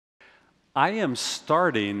I am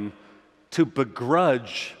starting to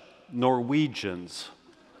begrudge Norwegians.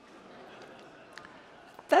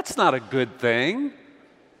 That's not a good thing.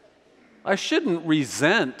 I shouldn't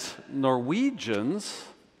resent Norwegians.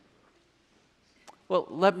 Well,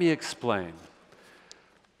 let me explain.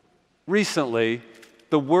 Recently,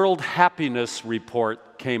 the World Happiness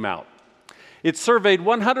Report came out. It surveyed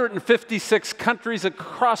 156 countries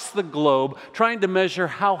across the globe, trying to measure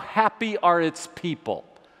how happy are its people,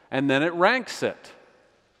 and then it ranks it.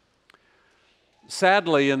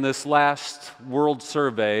 Sadly, in this last world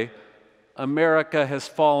survey, America has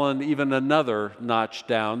fallen even another notch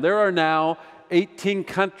down. There are now 18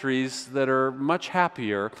 countries that are much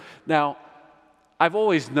happier. Now, I've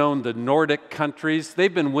always known the Nordic countries.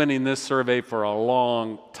 They've been winning this survey for a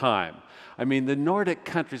long time. I mean, the Nordic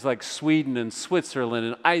countries like Sweden and Switzerland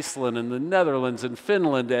and Iceland and the Netherlands and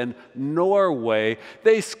Finland and Norway,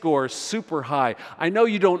 they score super high. I know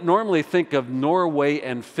you don't normally think of Norway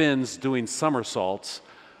and Finns doing somersaults,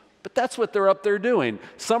 but that's what they're up there doing.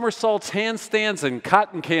 Somersaults, handstands, and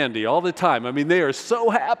cotton candy all the time. I mean, they are so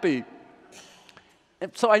happy.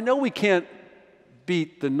 And so I know we can't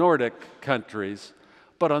beat the Nordic countries,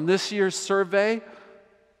 but on this year's survey,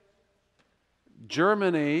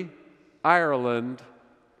 Germany, Ireland,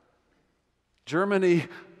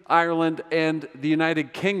 and the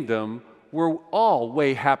United Kingdom were all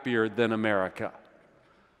way happier than America.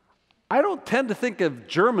 I don't tend to think of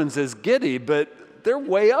Germans as giddy, but they're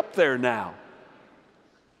way up there now.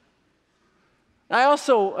 I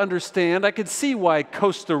also understand, I could see why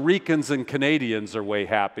Costa Ricans and Canadians are way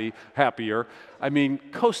happier. I mean,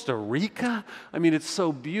 Costa Rica, it's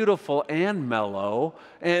so beautiful and mellow.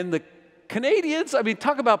 And the Canadians,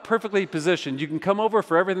 talk about perfectly positioned. You can come over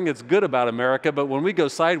for everything that's good about America, but when we go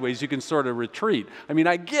sideways, you can sort of retreat.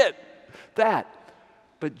 I get that.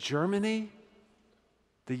 But Germany,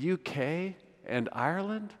 the UK, and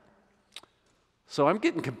Ireland? So I'm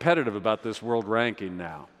getting competitive about this world ranking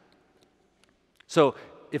now. So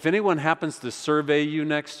if anyone happens to survey you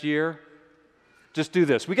next year, just do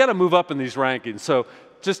this. We got to move up in these rankings, so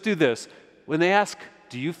just do this. When they ask,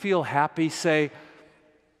 do you feel happy, say,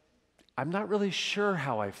 I'm not really sure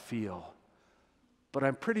how I feel, but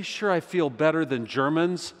I'm pretty sure I feel better than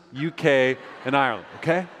Germans, UK, and Ireland,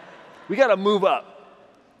 okay? We got to move up.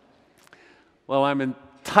 Well, I'm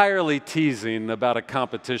entirely teasing about a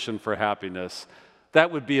competition for happiness.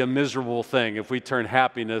 That would be a miserable thing if we turn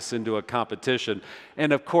happiness into a competition.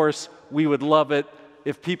 And of course, we would love it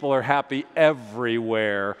if people are happy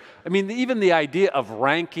everywhere. Even the idea of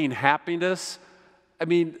ranking happiness,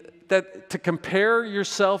 that to compare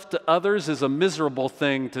yourself to others is a miserable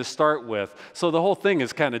thing to start with. So the whole thing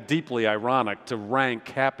is kind of deeply ironic to rank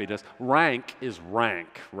happiness. Rank is rank,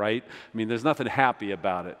 right? There's nothing happy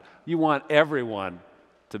about it. You want everyone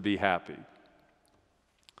to be happy.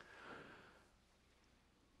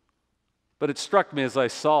 But it struck me as I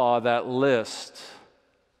saw that list.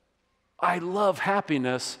 I love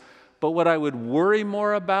happiness, but what I would worry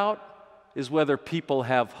more about is whether people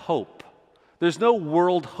have hope. There's no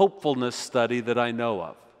world hopefulness study that I know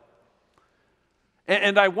of.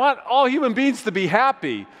 And I want all human beings to be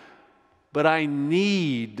happy, but I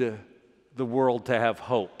need the world to have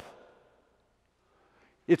hope.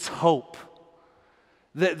 It's hope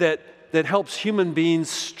that helps human beings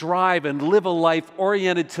strive and live a life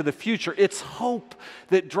oriented to the future. It's hope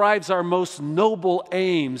that drives our most noble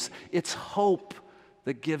aims. It's hope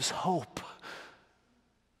that gives hope.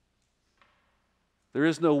 There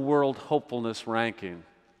is no world hopefulness ranking.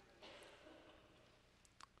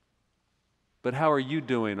 But how are you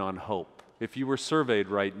doing on hope? If you were surveyed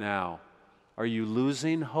right now, are you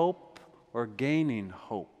losing hope or gaining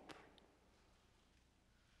hope?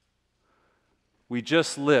 We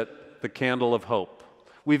just lit the candle of hope.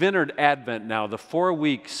 We've entered Advent now, the 4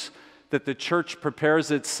 weeks that the church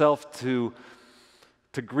prepares itself to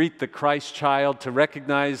greet the Christ child, to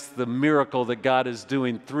recognize the miracle that God is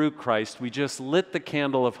doing through Christ. We just lit the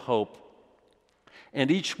candle of hope. And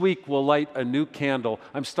each week we'll light a new candle.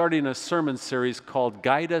 I'm starting a sermon series called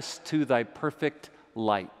Guide Us to Thy Perfect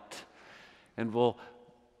Light. And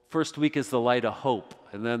first week is the light of hope,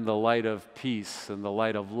 and then the light of peace, and the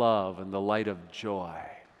light of love, and the light of joy.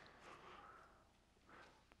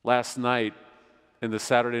 Last night in the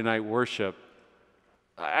Saturday night worship,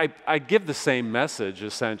 I give the same message,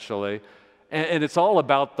 essentially, and it's all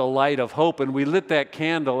about the light of hope. And we lit that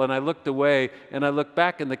candle, and I looked away, and I looked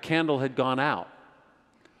back, and the candle had gone out.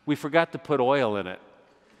 We forgot to put oil in it.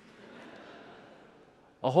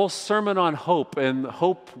 A whole sermon on hope, and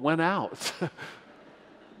hope went out.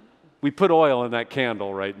 We put oil in that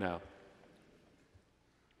candle right now.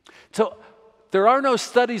 So There are no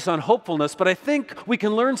studies on hopefulness, but I think we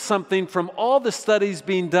can learn something from all the studies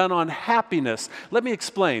being done on happiness. Let me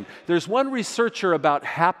explain. There's one researcher about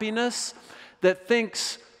happiness that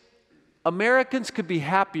thinks Americans could be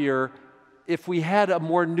happier if we had a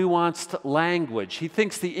more nuanced language. He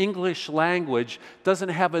thinks the English language doesn't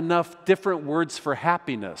have enough different words for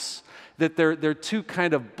happiness, that they're too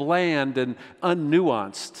kind of bland and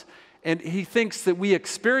unnuanced. And he thinks that we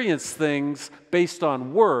experience things based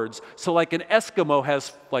on words. So like an Eskimo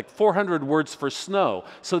has like 400 words for snow.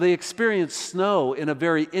 So they experience snow in a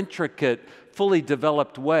very intricate, fully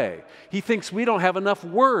developed way. He thinks we don't have enough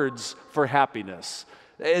words for happiness.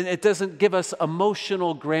 And it doesn't give us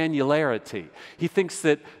emotional granularity. He thinks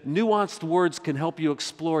that nuanced words can help you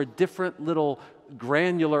explore different little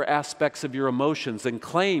granular aspects of your emotions and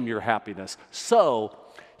claim your happiness. So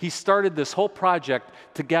he started this whole project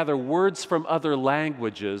to gather words from other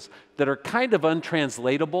languages that are kind of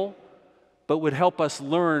untranslatable, but would help us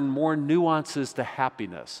learn more nuances to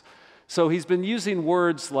happiness. So he's been using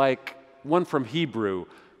words like one from Hebrew,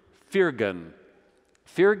 firgan.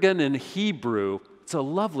 Firgan in Hebrew, it's a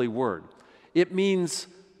lovely word. It means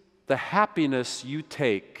the happiness you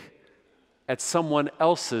take at someone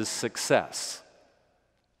else's success.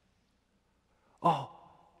 Oh,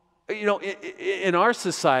 you know, in our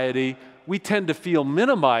society, we tend to feel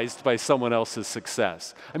minimized by someone else's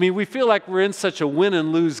success. I mean, we feel like we're in such a win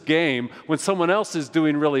and lose game. When someone else is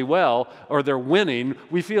doing really well or they're winning,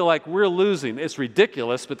 we feel like we're losing. It's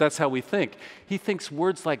ridiculous, but that's how we think. He thinks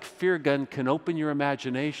words like firgun can open your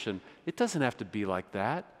imagination. It doesn't have to be like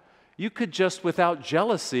that. You could just, without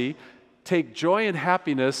jealousy, take joy and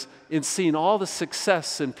happiness in seeing all the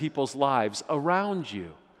success in people's lives around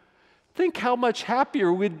you. Think how much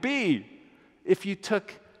happier we'd be if you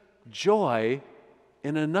took joy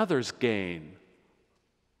in another's gain.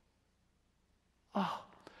 Oh.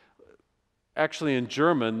 Actually, in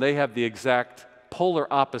German, they have the exact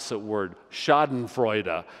polar opposite word,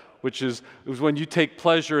 Schadenfreude, which is when you take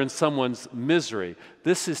pleasure in someone's misery.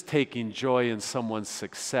 This is taking joy in someone's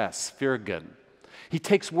success, firgen. He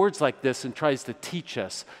takes words like this and tries to teach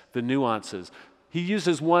us the nuances. He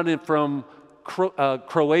uses one from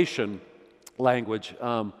Croatian language.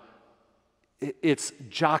 It's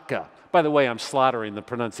jaka. By the way, I'm slaughtering the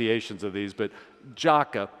pronunciations of these, but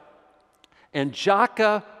jaka. And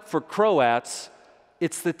jaka for Croats,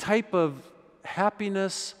 it's the type of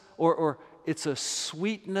happiness or it's a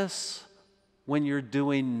sweetness when you're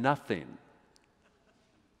doing nothing.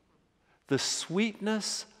 The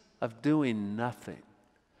sweetness of doing nothing.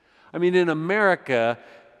 I mean, in America,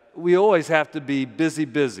 we always have to be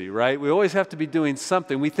busy, right? We always have to be doing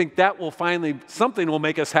something. We think that will something will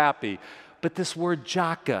make us happy. But this word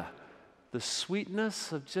jaka, the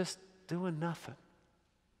sweetness of just doing nothing.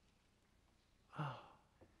 Oh.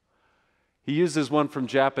 He uses one from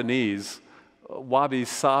Japanese,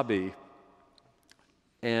 wabi-sabi.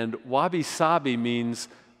 And wabi-sabi means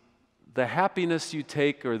the happiness you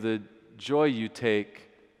take or the joy you take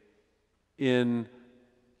in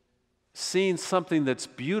seeing something that's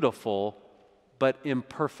beautiful but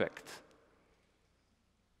imperfect.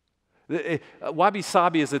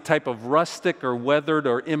 Wabi-sabi is a type of rustic or weathered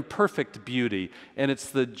or imperfect beauty, and it's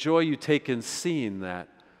the joy you take in seeing that.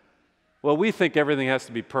 Well, we think everything has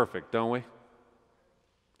to be perfect, don't we?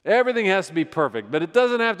 Everything has to be perfect, but it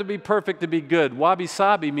doesn't have to be perfect to be good.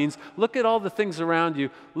 Wabi-sabi means look at all the things around you,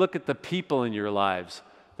 look at the people in your lives.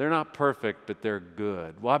 They're not perfect, but they're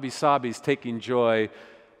good. Wabi-sabi is taking joy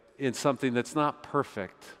in something that's not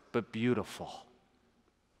perfect, but beautiful.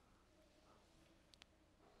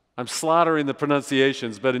 I'm slaughtering the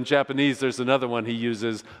pronunciations, but in Japanese there's another one he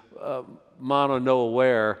uses, mono no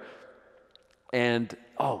aware, and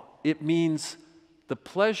it means the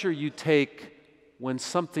pleasure you take when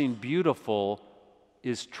something beautiful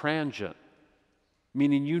is transient,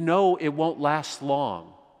 meaning you know it won't last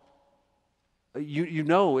long. You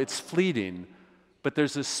know it's fleeting, but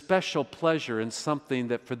there's a special pleasure in something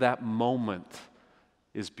that for that moment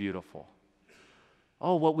is beautiful.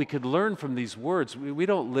 Oh, what we could learn from these words. We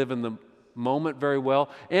don't live in the moment very well,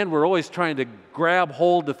 and we're always trying to grab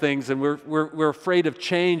hold of things, and we're afraid of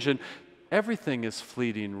change, and everything is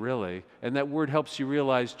fleeting, really. And that word helps you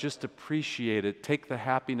realize just appreciate it. Take the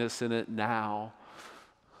happiness in it now.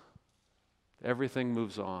 Everything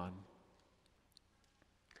moves on.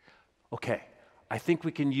 Okay, I think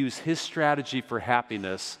we can use his strategy for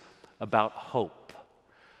happiness about hope.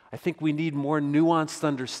 I think we need more nuanced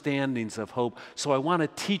understandings of hope. So I want to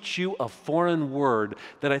teach you a foreign word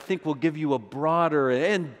that I think will give you a broader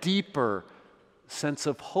and deeper sense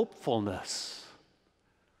of hopefulness.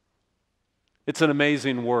 It's an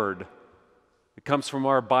amazing word. It comes from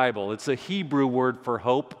our Bible. It's a Hebrew word for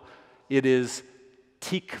hope. It is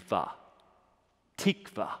tikva.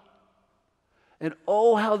 Tikva. And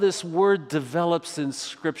oh, how this word develops in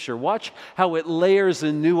Scripture. Watch how it layers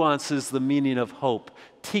and nuances the meaning of hope.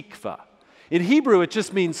 Tikva. In Hebrew, it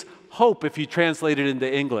just means hope if you translate it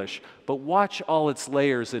into English. But watch all its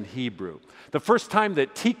layers in Hebrew. The first time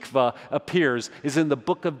that tikva appears is in the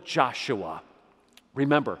book of Joshua.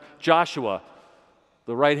 Remember, Joshua,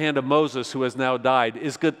 the right hand of Moses who has now died,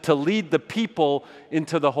 is good to lead the people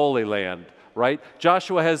into the Holy Land. Right?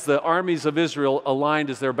 Joshua has the armies of Israel aligned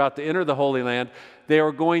as they're about to enter the Holy Land. They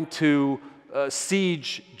are going to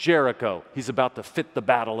siege Jericho. He's about to fit the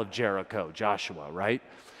battle of Jericho, Joshua, right?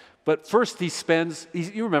 But first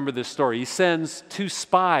you remember this story, he sends 2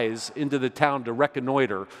 spies into the town to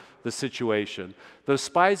reconnoiter the situation. Those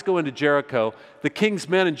spies go into Jericho. The king's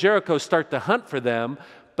men in Jericho start to hunt for them,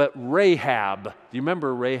 but Rahab, do you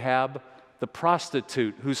remember Rahab? The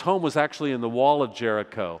prostitute whose home was actually in the wall of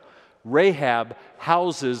Jericho. Rahab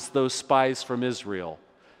houses those spies from Israel,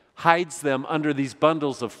 hides them under these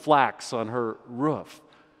bundles of flax on her roof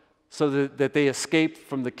so that they escape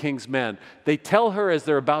from the king's men. They tell her as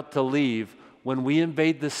they're about to leave, when we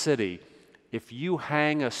invade the city, if you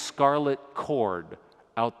hang a scarlet cord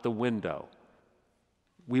out the window,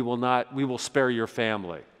 we will spare your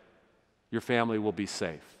family. Your family will be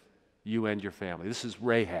safe. You and your family. This is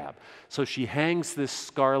Rahab. So she hangs this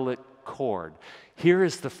scarlet cord. Here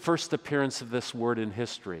is the first appearance of this word in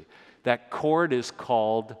history. That cord is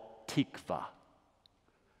called tikva.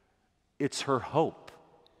 It's her hope.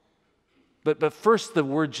 But first the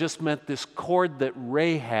word just meant this cord that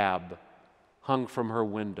Rahab hung from her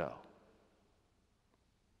window.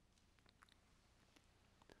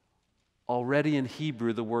 Already in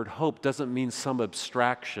Hebrew, the word hope doesn't mean some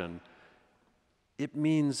abstraction. It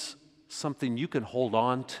means something you can hold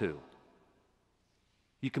on to.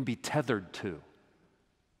 You can be tethered to.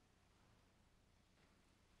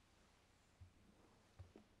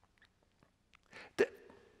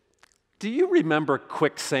 Do you remember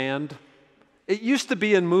quicksand? It used to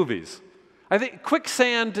be in movies. I think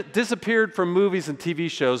quicksand disappeared from movies and TV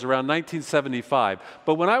shows around 1975.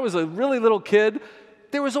 But when I was a really little kid,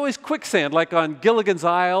 there was always quicksand, like on Gilligan's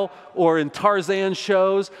Isle or in Tarzan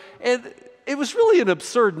shows. And it was really an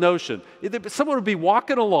absurd notion. Someone would be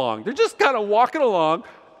walking along. They're just kind of walking along,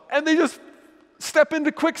 and they just step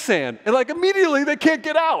into quicksand. And like immediately they can't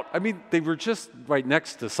get out. I mean, they were just right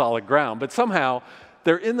next to solid ground. But somehow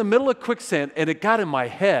they're in the middle of quicksand, and it got in my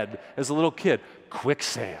head as a little kid,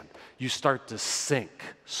 quicksand. You start to sink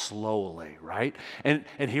slowly, right? And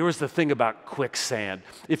here was the thing about quicksand.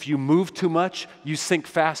 If you move too much, you sink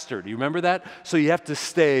faster. Do you remember that? So you have to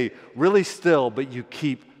stay really still, but you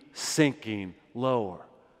keep sinking lower.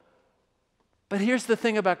 But here's the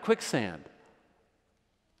thing about quicksand.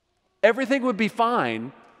 Everything would be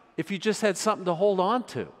fine if you just had something to hold on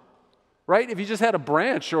to, right? If you just had a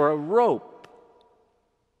branch or a rope.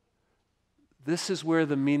 This is where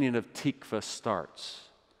the meaning of tikva starts.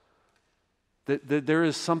 That there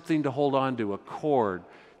is something to hold on to, a cord,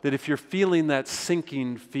 that if you're feeling that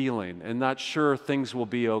sinking feeling and not sure things will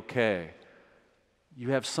be okay,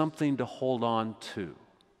 you have something to hold on to.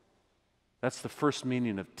 That's the first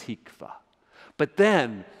meaning of tikva. But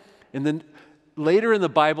then, later in the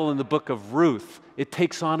Bible, in the book of Ruth, it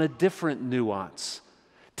takes on a different nuance.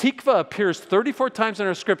 Tikva appears 34 times in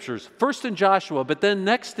our scriptures, first in Joshua, but then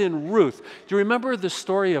next in Ruth. Do you remember the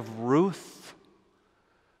story of Ruth?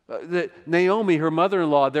 Naomi, her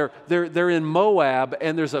mother-in-law, they're in Moab,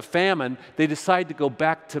 and there's a famine. They decide to go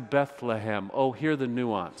back to Bethlehem. Oh, hear the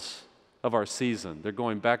nuance of our season. They're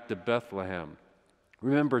going back to Bethlehem.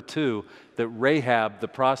 Remember, too, that Rahab, the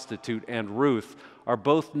prostitute, and Ruth are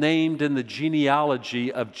both named in the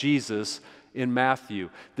genealogy of Jesus in Matthew.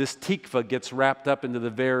 This tikva gets wrapped up into the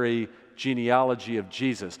very genealogy of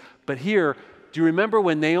But here, do you remember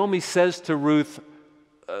when Naomi says to Ruth,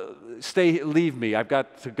 leave me, I've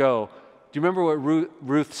got to go. Do you remember what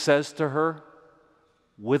Ruth says to her?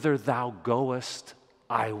 Whither thou goest,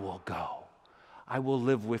 I will go. I will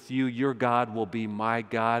live with you. Your God will be my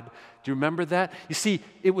God. Do you remember that? You see,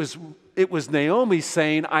 it was Naomi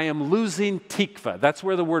saying, I am losing tikva. That's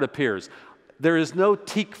where the word appears. There is no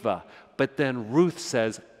tikva. But then Ruth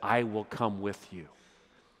says, I will come with you.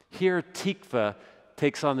 Here, tikva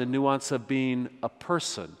takes on the nuance of being a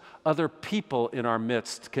person. Other people in our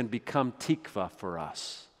midst can become tikva for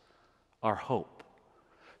us, our hope.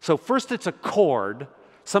 So first it's a cord,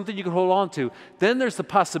 something you can hold on to. Then there's the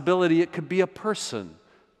possibility it could be a person,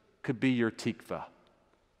 could be your tikva.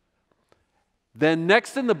 Then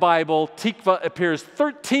next in the Bible, tikva appears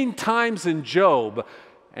 13 times in Job.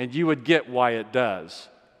 and you would get why it does.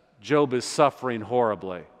 Job is suffering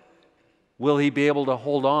horribly. Will he be able to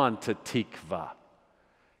hold on to tikva?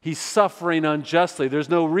 He's suffering unjustly. There's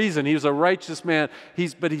no reason. He was a righteous man,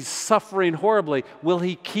 but he's suffering horribly. Will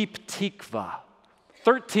he keep tikva?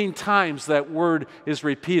 13 times that word is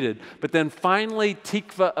repeated. But then finally,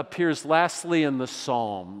 tikva appears lastly in the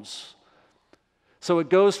Psalms. So it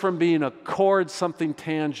goes from being a chord, something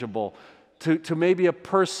tangible, to maybe a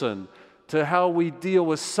person, to how we deal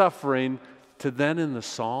with suffering, to then in the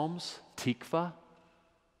Psalms, tikva,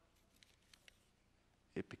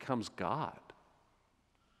 it becomes God.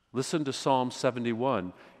 Listen to Psalm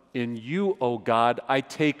 71. In you, O God, I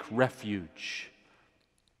take refuge.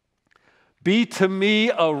 Be to me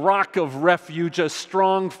a rock of refuge, a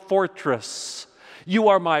strong fortress. You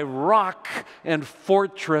are my rock and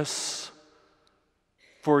fortress.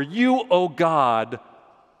 For you, O God,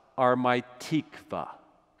 are my tikva.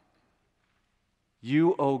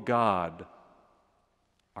 You, O God,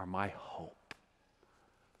 are my hope.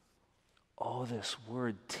 Oh, this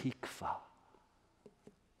word tikva.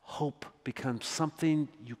 Hope becomes something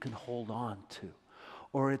you can hold on to,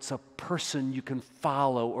 or it's a person you can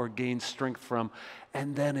follow or gain strength from,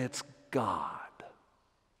 and then it's God.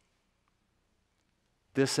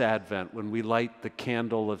 This Advent, when we light the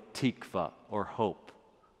candle of tikva, or hope,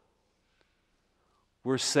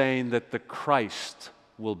 we're saying that the Christ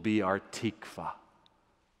will be our tikva.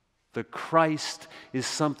 The Christ is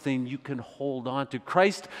something you can hold on to.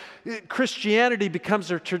 Christianity becomes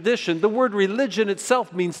a tradition. The word religion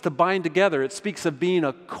itself means to bind together. It speaks of being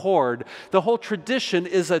a cord. The whole tradition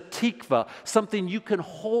is a tikva, something you can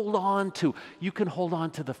hold on to. You can hold on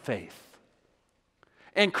to the faith.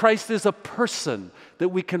 And Christ is a person that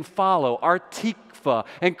we can follow, our tikva.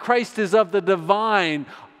 And Christ is of the divine,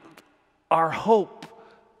 our hope.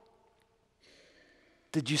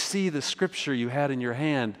 Did you see the scripture you had in your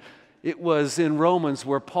hand? It was in Romans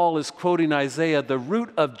where Paul is quoting Isaiah, the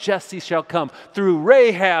root of Jesse shall come. Through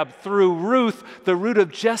Rahab, through Ruth, the root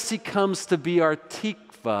of Jesse comes to be our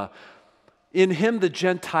tikva. In him the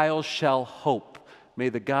Gentiles shall hope. May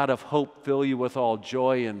the God of hope fill you with all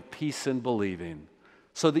joy and peace in believing,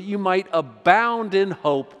 so that you might abound in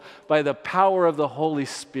hope by the power of the Holy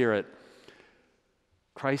Spirit.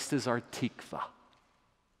 Christ is our tikva.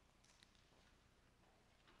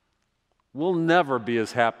 We'll never be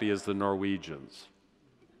as happy as the Norwegians.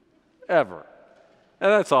 Ever. And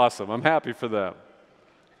that's awesome. I'm happy for them.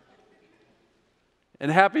 And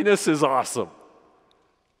happiness is awesome.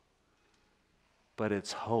 But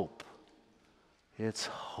it's hope. It's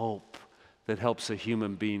hope that helps a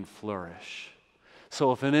human being flourish.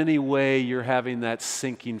 So if in any way you're having that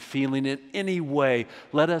sinking feeling, in any way,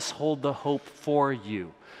 let us hold the hope for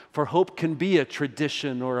you. For hope can be a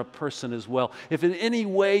tradition or a person as well. If in any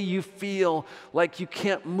way you feel like you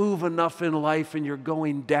can't move enough in life and you're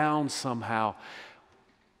going down somehow,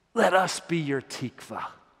 let us be your tikva.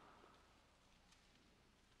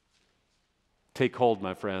 Take hold,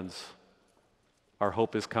 my friends. Our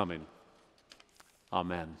hope is coming.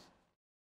 Amen.